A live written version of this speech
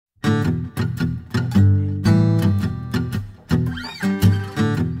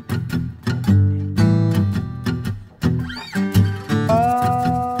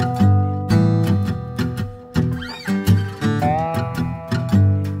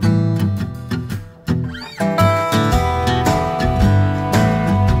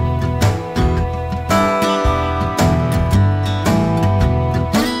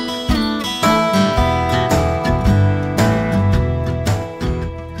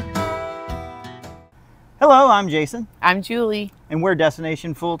Hello, I'm Jason, I'm Julie. and we're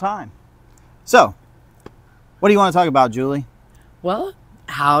Destination Full-Time. So, what do you want to talk about, Julie? Well,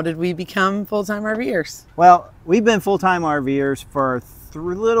 how did we become full-time RVers? Well, we've been full-time RVers for a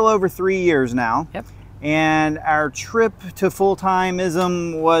little over 3 years now. Yep. And our trip to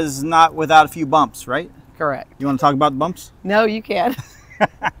full-timeism was not without a few bumps, right? Correct. You want to talk about the bumps? No, you can.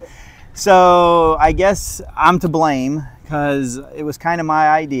 So I guess I'm to blame because it was kind of my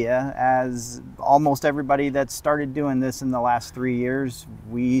idea. As almost everybody that started doing this in the last 3 years,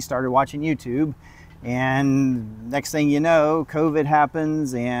 we started watching YouTube, and next thing you know, COVID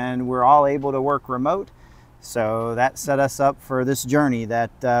happens and we're all able to work remote. So that set us up for this journey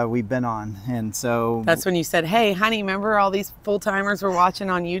that we've been on. And so That's when you said, hey, honey, remember all these full-timers we're watching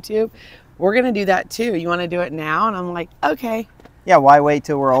on YouTube? We're going to do that too. You want to do it now? And I'm like, okay. yeah, why wait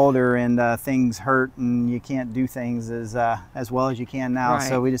till we're older and things hurt and you can't do things as well as you can now? Right.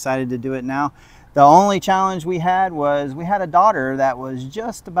 So we decided to do it now. The only challenge we had was we had a daughter that was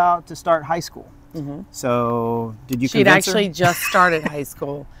just about to start high school. Mm-hmm. So did you She'd convince actually her? just started high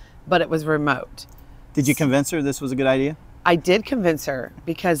school, but it was remote. Did you convince her this was a good idea? I did convince her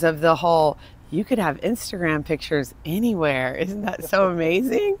because of the whole, you could have Instagram pictures anywhere. Isn't that so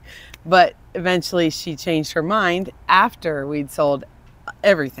amazing? But eventually she changed her mind after we'd sold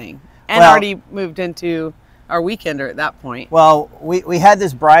everything and already moved into our weekender at that point. Well, we had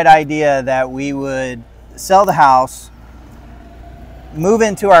this bright idea that we would sell the house, move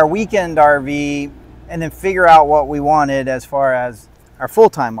into our weekend RV, and then figure out what we wanted as far as our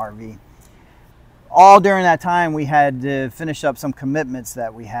full-time RV. All during that time, we had to finish up some commitments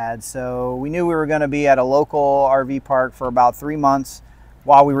that we had. So we knew we were going to be at a local RV park for about 3 months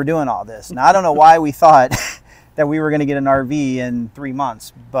while we were doing all this. Now, I don't know why we thought that we were going to get an RV in 3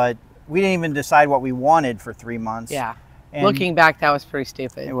 months, but we didn't even decide what we wanted for 3 months. Yeah. And Looking back, that was pretty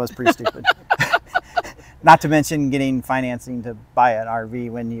stupid. it was pretty stupid. Not to mention getting financing to buy an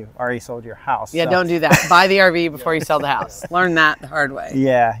RV when you already sold your house. Yeah, So- don't do that. Buy the RV before you sell the house. Learn that the hard way.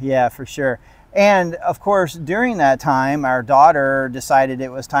 Yeah, for sure. And of course, during that time, our daughter decided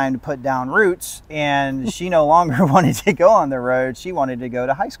it was time to put down roots, and she no longer wanted to go on the road. She wanted to go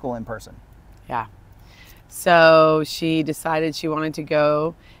to high school in person. Yeah. So she decided she wanted to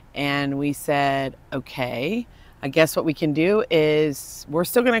go, and we said, okay, I guess what we can do is we're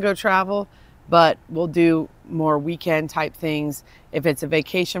still going to go travel, but we'll do more weekend type things. If it's a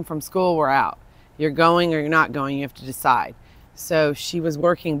vacation from school, we're out. You're going or you're not going, you have to decide. So she was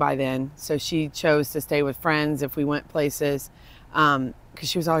working by then, so she chose to stay with friends if we went places, because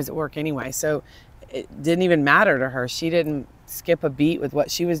she was always at work anyway. So it didn't even matter to her. She didn't skip a beat with what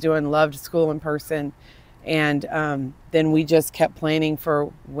she was doing, loved school in person. And then we just kept planning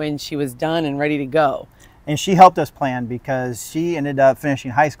for when she was done and ready to go. And she helped us plan because she ended up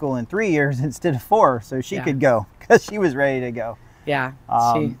finishing high school in 3 years instead of 4, so she could go because she was ready to go. Yeah.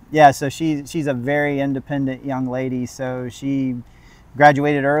 So she's a very independent young lady. So she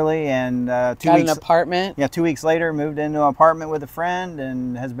graduated early and got an apartment. Yeah, 2 weeks later moved into an apartment with a friend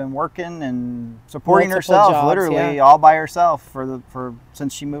and has been working and supporting Multiple herself jobs, literally yeah. all by herself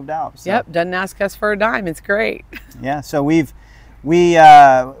since she moved out. So, Yep, doesn't ask us for a dime. It's great. yeah, so we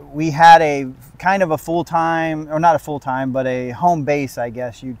had a kind of a full-time, or not a full-time, but a home base, I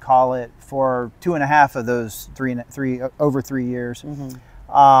guess you'd call it, for 2.5 of those over 3 years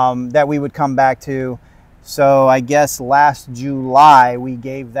that we would come back to. So I guess last July we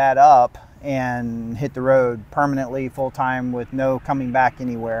gave that up and hit the road permanently, full-time, with no coming back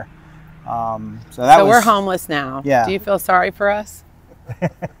anywhere. So we're homeless now. Yeah. Do you feel sorry for us?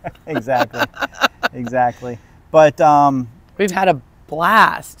 Exactly. But We've had a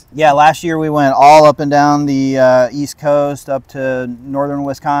blast. yeah, last year we went all up and down the East Coast up to northern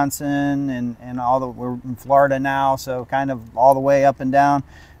Wisconsin and we're in Florida now, so kind of all the way up and down.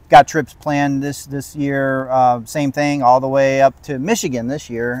 Got trips planned this year, same thing, all the way up to Michigan this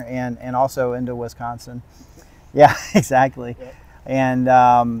year and also into Wisconsin. Yeah, exactly. Yep.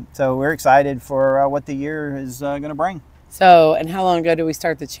 And so we're excited for what the year is going to bring. So, and how long ago did we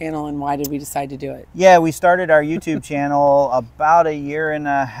start the channel, and why did we decide to do it? Yeah, we started our YouTube channel about 1.5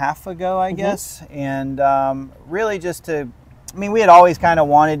 years ago, I guess. And really just we had always kind of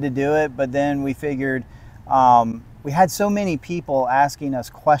wanted to do it, but then we figured we had so many people asking us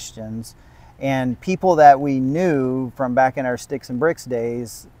questions, and people that we knew from back in our Sticks and Bricks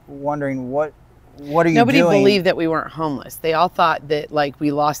days wondering what are you doing? Nobody believed that we weren't homeless. They all thought that like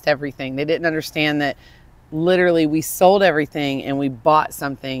we lost everything. They didn't understand that literally we sold everything and we bought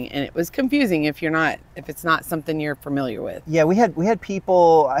something, and it was confusing if it's not something you're familiar with. Yeah, I had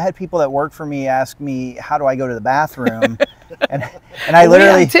people that worked for me ask me, how do I go to the bathroom? And I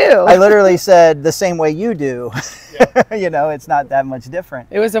literally, too. I literally said the same way you do. Yeah. You know, it's not that much different.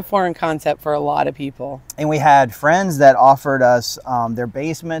 It was a foreign concept for a lot of people. And we had friends that offered us their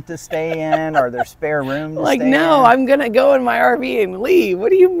basement to stay in or their spare room to stay in. No, I'm going to go in my RV and leave. What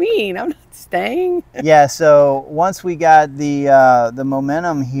do you mean? I'm not staying. Yeah, so once we got the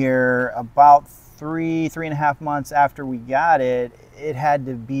momentum here, about 3.5 months after we got it, it had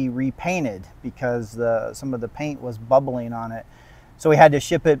to be repainted because some of the paint was bubbling on it. So we had to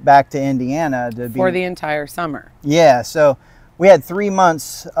ship it back to Indiana for the entire summer. Yeah, so we had 3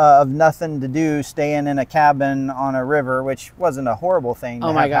 months of nothing to do, staying in a cabin on a river, which wasn't a horrible thing.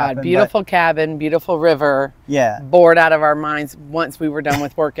 Oh my God, happen, beautiful cabin, beautiful river. Yeah. Bored out of our minds once we were done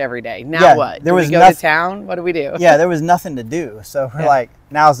with work every day. Now what? Do we go to town? What do we do? Yeah, there was nothing to do. So we're like,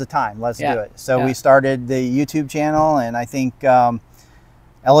 now's the time, let's do it. So we started the YouTube channel, and I think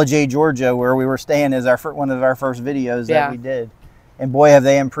LJ, Georgia, where we were staying, is one of our first videos that we did. And boy, have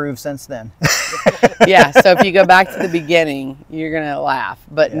they improved since then. Yeah, so if you go back to the beginning, you're going to laugh.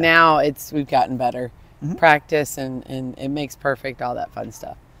 But now we've gotten better. Practice, and it makes perfect, all that fun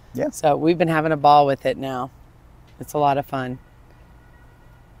stuff. Yeah. So we've been having a ball with it now. It's a lot of fun.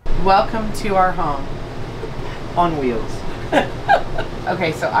 Welcome to our home. On wheels.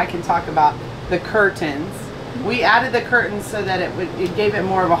 Okay, so I can talk about the curtains. We added the curtains so that it gave it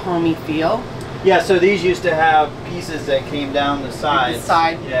more of a homey feel. Yeah, so these used to have pieces that came down the sides. The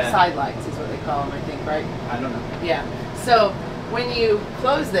side lights is what they call them, I think, right? I don't know. Yeah. So when you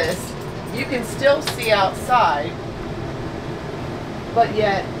close this, you can still see outside, but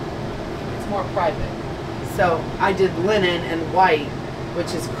yet it's more private. So I did linen and white,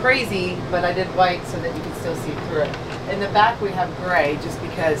 which is crazy, but I did white so that you can still see through it. In the back we have gray just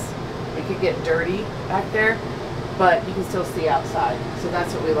because it could get dirty back there, but you can still see outside. So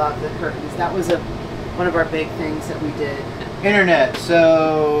that's what we love, the curtains. That was one of our big things that we did. Internet,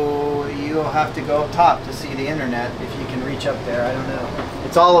 so you'll have to go up top to see the internet if you can reach up there. I don't know.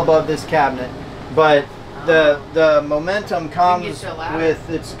 It's all above this cabinet, but the momentum comes with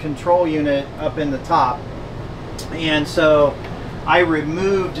its control unit up in the top. And so I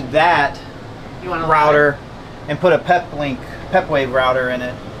removed that router and put a PepWave router in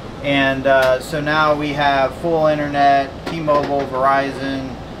it. And so now we have full internet, T-Mobile, Verizon,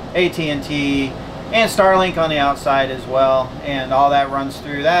 AT&T, and Starlink on the outside as well. And all that runs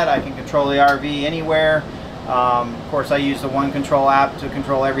through that. I can control the RV anywhere. Of course, I use the One Control app to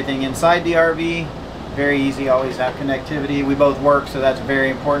control everything inside the RV. Very easy, always have connectivity. We both work, so that's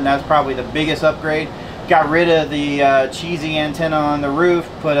very important. That's probably the biggest upgrade. Got rid of the cheesy antenna on the roof,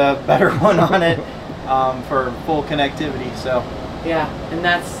 put a better one on it for full connectivity. So. Yeah, and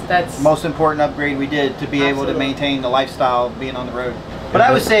that's most important upgrade we did to be able to maintain the lifestyle of being on the road. But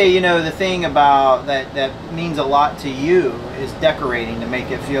I would say, you know, the thing about that means a lot to you is decorating to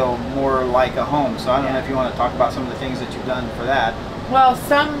make it feel more like a home. So I don't know if you want to talk about some of the things that you've done for that. Well,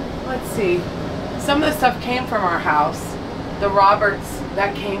 let's see. Some of the stuff came from our house. The Roberts,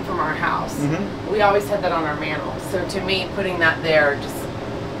 that came from our house. We always had that on our mantle. So to me, putting that there,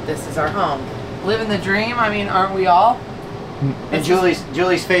 this is our home. Living the dream, I mean, aren't we all? And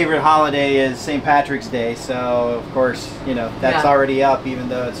Julie's favorite holiday is St. Patrick's Day, so of course, you know, that's already up even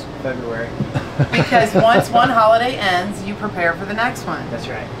though it's February. Because once one holiday ends, you prepare for the next one. That's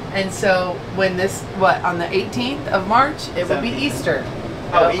right. And so when on the 18th of March, it would be Easter.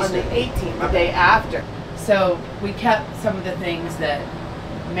 Oh, Easter. On the 18th, the day after. So we kept some of the things that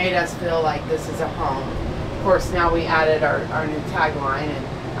made us feel like this is a home. Of course, now we added our new tagline,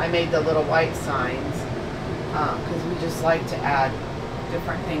 and I made the little white signs. Because we just like to add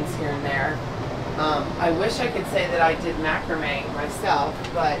different things here and there. I wish I could say that I did macrame myself,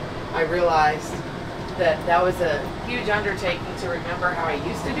 but I realized that was a huge undertaking to remember how I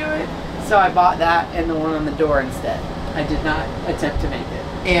used to do it. So I bought that and the one on the door instead. I did not attempt to make it.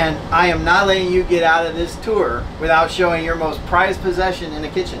 And I am not letting you get out of this tour without showing your most prized possession in the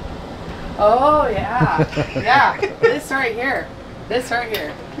kitchen. Oh yeah, yeah, this right here.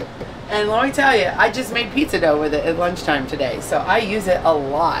 And let me tell you, I just made pizza dough with it at lunchtime today, so I use it a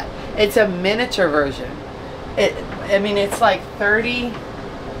lot. It's a miniature version. I mean, it's like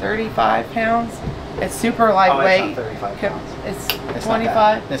 35 pounds. It's super lightweight. Oh, it's not 35 pounds. It's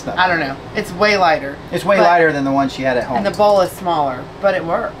 25? It's not. I don't know. It's way lighter. It's way lighter than the one she had at home. And the bowl is smaller, but it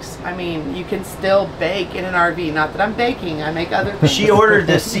works. I mean, you can still bake in an RV. Not that I'm baking. I make other things. She ordered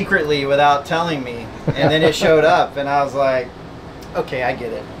this secretly without telling me, and then it showed up, and I was like, okay, I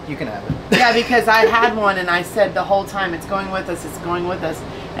get it. You can have it. Yeah, because I had one and I said the whole time, it's going with us, it's going with us.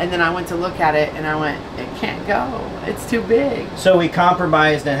 And then I went to look at it and I went, it can't go. It's too big. So we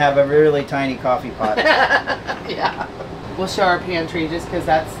compromised and have a really tiny coffee pot. Yeah. we'll show our pantry just because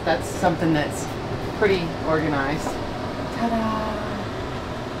that's something that's pretty organized. Ta-da!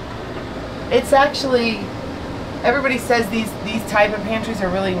 It's actually, everybody says these type of pantries are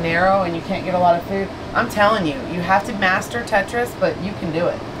really narrow and you can't get a lot of food. I'm telling you, you have to master Tetris, but you can do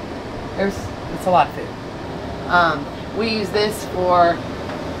it. It's a lot of food. We use this for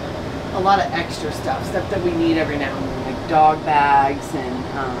a lot of extra stuff that we need every now and then, like dog bags and,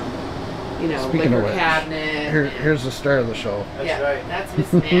 you know, Speaking liquor of which, cabinet. here's the star of the show. That's right. That's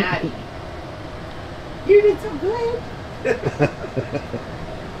Miss Maddie. You did so good.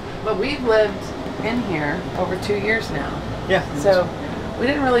 But we've lived in here over 2 years now. Yeah. So we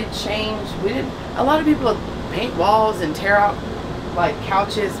didn't really change. A lot of people paint walls and tear out like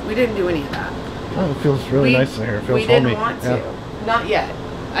couches. We didn't do any of that. Oh, it feels really nice in here. It feels we didn't homey. want to. Not yet.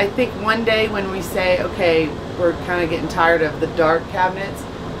 I think one day when we say, okay, we're kind of getting tired of the dark cabinets,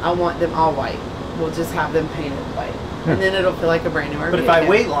 I want them all white. We'll just have them painted white. And then it'll feel like a brand new RV. But if I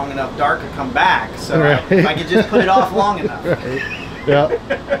wait long enough, dark will come back. So if I could just put it off long enough. Right.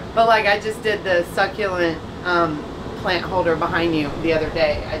 Yeah. But like I just did the succulent plant holder behind you the other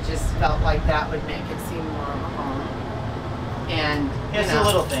day. I just felt like that would make it seem more of a home. And It's the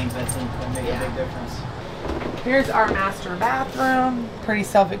little things I think that make a big difference. Here's our master bathroom. Pretty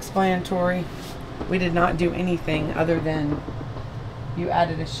self-explanatory. We did not do anything other than you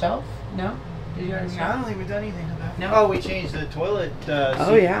added a shelf. No? Did you add a shelf? I don't think we've done anything to that. No. Oh, we changed the toilet.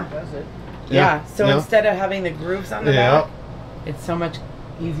 Oh, seat. yeah. That's it. Yeah. So instead of having the grooves on the Yeah. back, it's so much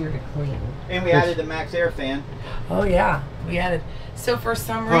easier to clean. And we added the max air fan. Oh yeah, we added. So for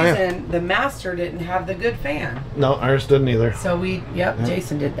some reason, the master didn't have the good fan. No, ours didn't either. So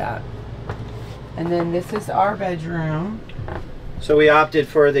Jason did that. And then this is our bedroom. So we opted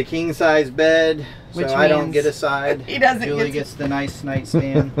for the king size bed. So Which I don't means get a side. he doesn't Julie get gets the nice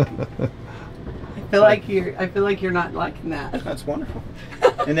nightstand. I feel like you're not liking that. That's wonderful.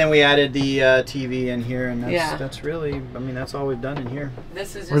 And then we added the TV in here, and that's really, I mean, that's all we've done in here.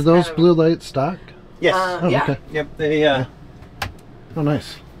 This is just Were those kind of, blue lights stock? Yes. yeah. Okay. Yep. They. Oh,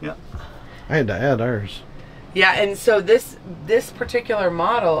 nice. Yep. I had to add ours. Yeah, and so this particular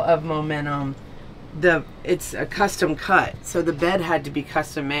model of Momentum, it's a custom cut. So the bed had to be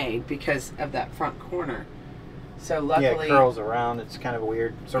custom made because of that front corner. So luckily, it curls around. It's kind of a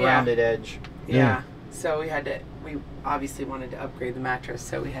weird. It's a rounded edge. Yeah. So we obviously wanted to upgrade the mattress,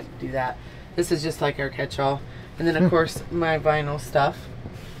 so we had to do that. This is just like our catch-all. And then of course my vinyl stuff.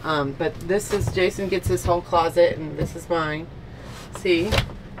 But this is, Jason gets his whole closet, and this is mine. See?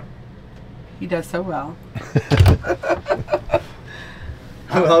 He does so well.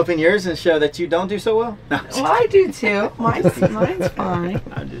 I'm hoping yours and show that you don't do so well. No, Well, I do too. Mine's fine.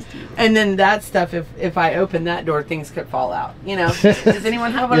 I'm just teasing. And then that stuff, if I open that door, things could fall out. You know? Does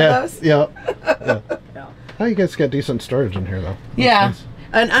anyone have one of those? Yeah. Yeah. Oh, you guys got decent storage in here, though. That's Yeah. nice.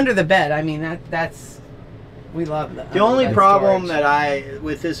 And under the bed, I mean, that's we love that. The only problem that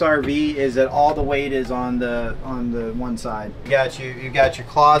with this RV is that all the weight is on the one side. You got your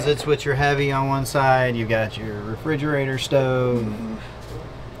closets, which are heavy on one side. You got your refrigerator, stove,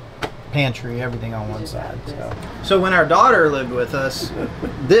 pantry, everything on one side. So when our daughter lived with us,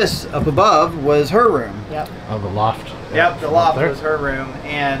 this up above was her room. Yep. Oh, the loft. Yep, the loft was her room,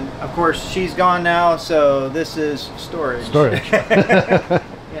 and of course she's gone now, so this is storage. Storage.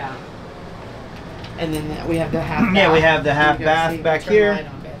 Yeah. And then we have the half bath. Yeah, we have the half You bath can see, back turn the here. light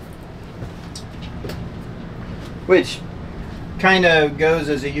on, babe. Which kind of goes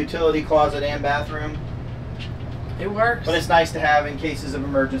as a utility closet and bathroom. It works. But it's nice to have in cases of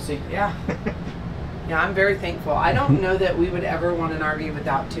emergency. Yeah. Yeah, I'm very thankful. I don't know that we would ever want an RV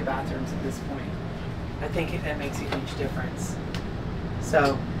without 2 bathrooms at this point. I think it makes a huge difference.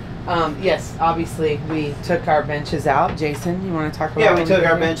 So, yes, obviously we took our benches out. Jason, you want to talk about? Yeah, we took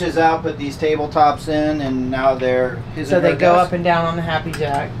our benches out, put these tabletops in, and now they're So they go up and down on the Happy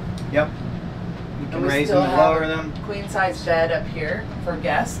Jack. Yep. You can And we raise still them and have lower a them. queen size bed up here for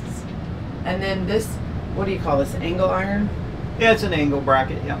guests. And then this, what do you call this? Angle iron? Yeah, it's an angle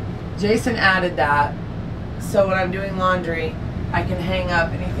bracket. Yep. Jason added that, so when I'm doing laundry, I can hang up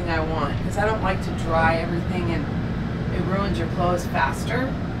anything I want, because I don't like to dry everything and it ruins your clothes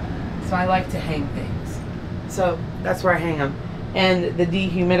faster. So I like to hang things. So that's where I hang them. And the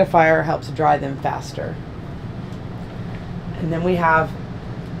dehumidifier helps dry them faster. And then we have,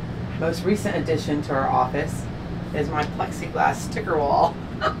 most recent addition to our office is my plexiglass sticker wall.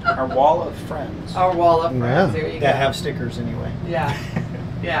 Our wall of friends. Our wall of friends, Yeah. there you go. That have stickers anyway. Yeah,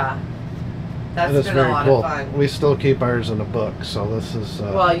 yeah. That's That is been very a lot cool. of fun. We still keep ours in a book, so this is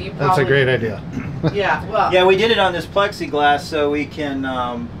Well, you that's a probably- great idea. Yeah, well, Yeah, we did it on this plexiglass so we can,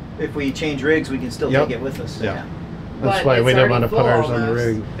 if we change rigs, we can still Yep. take it with us. Yeah. That's But why it's we didn't already want to put full ours on the almost.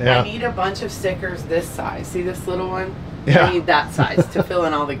 rig. I Yeah. need a bunch of stickers this size. See this little one? Yeah. I need that size to fill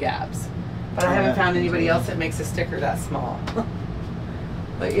in all the gaps. But I Yeah. haven't found anybody else that makes a sticker that small.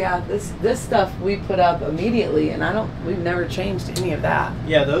 But yeah, this stuff we put up immediately, and we've never changed any of that.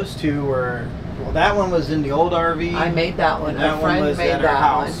 Yeah, those two were. Well, that one was in the old RV. I made that one. And that A one friend was made at our that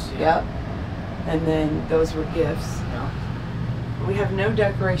house. one. Yeah. Yep. And then those were gifts. Yeah. We have no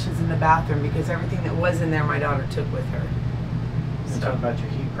decorations in the bathroom because everything that was in there my daughter took with her. And talk about your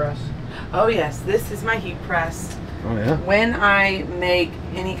heat press. Oh yes, this is my heat press. Oh yeah. When I make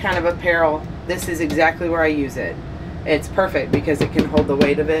any kind of apparel, this is exactly where I use it. It's perfect because it can hold the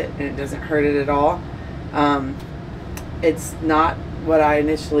weight of it and it doesn't hurt it at all. It's not what I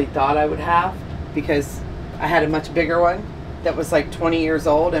initially thought I would have because I had a much bigger one that was like 20 years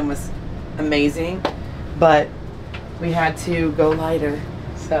old and was amazing, but we had to go lighter,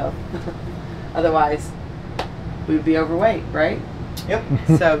 so otherwise we'd be overweight, right? Yep.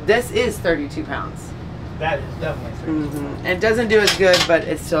 So this is 32 pounds. That is definitely 32. It doesn't do as good, but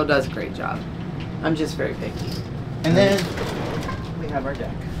it still does a great job. I'm just very picky. And then we have our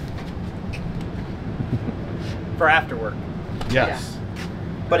deck for after work. Yes.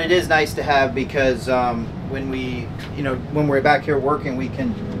 But it is nice to have because when we're back here working, we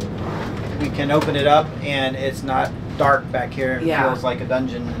can open it up and it's not dark back here. It Yeah. feels like a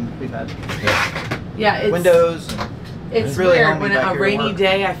dungeon, and we've had Yeah, it's windows. And It's really weird homey when back a here at rainy work.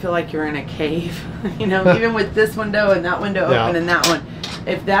 day. I feel like you're in a cave. Even with this window and that window Yeah. open and that one,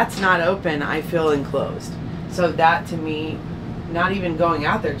 if that's not open, I feel enclosed. So that to me, not even going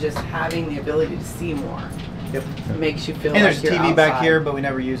out there, just having the ability to see more, Yep. makes you feel And like there's a you're TV back outside. here, but we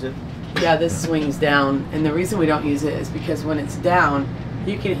never use it. Yeah, this swings down, and the reason we don't use it is because when it's down,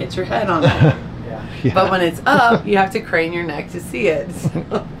 you can hit your head on it. Yeah. Yeah. But when it's up, you have to crane your neck to see it.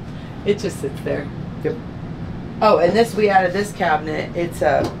 So it just sits there. Yep. Oh, and we added this cabinet. It's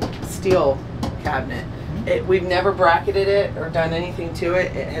a steel cabinet. We've never bracketed it or done anything to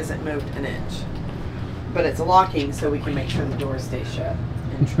it. It hasn't moved an inch. But it's locking, so we can make sure the doors stay shut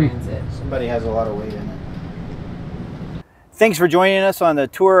in transit. Somebody has a lot of weight in it. Thanks for joining us on the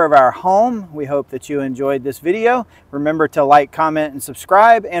tour of our home. We hope that you enjoyed this video. Remember to like, comment, and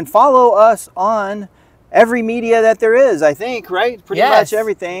subscribe, and follow us on every media that there is, I think, right? Pretty much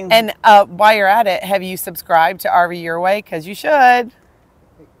everything. And while you're at it, have you subscribed to RV Your Way? Because you should.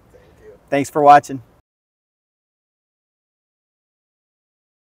 Thanks for watching.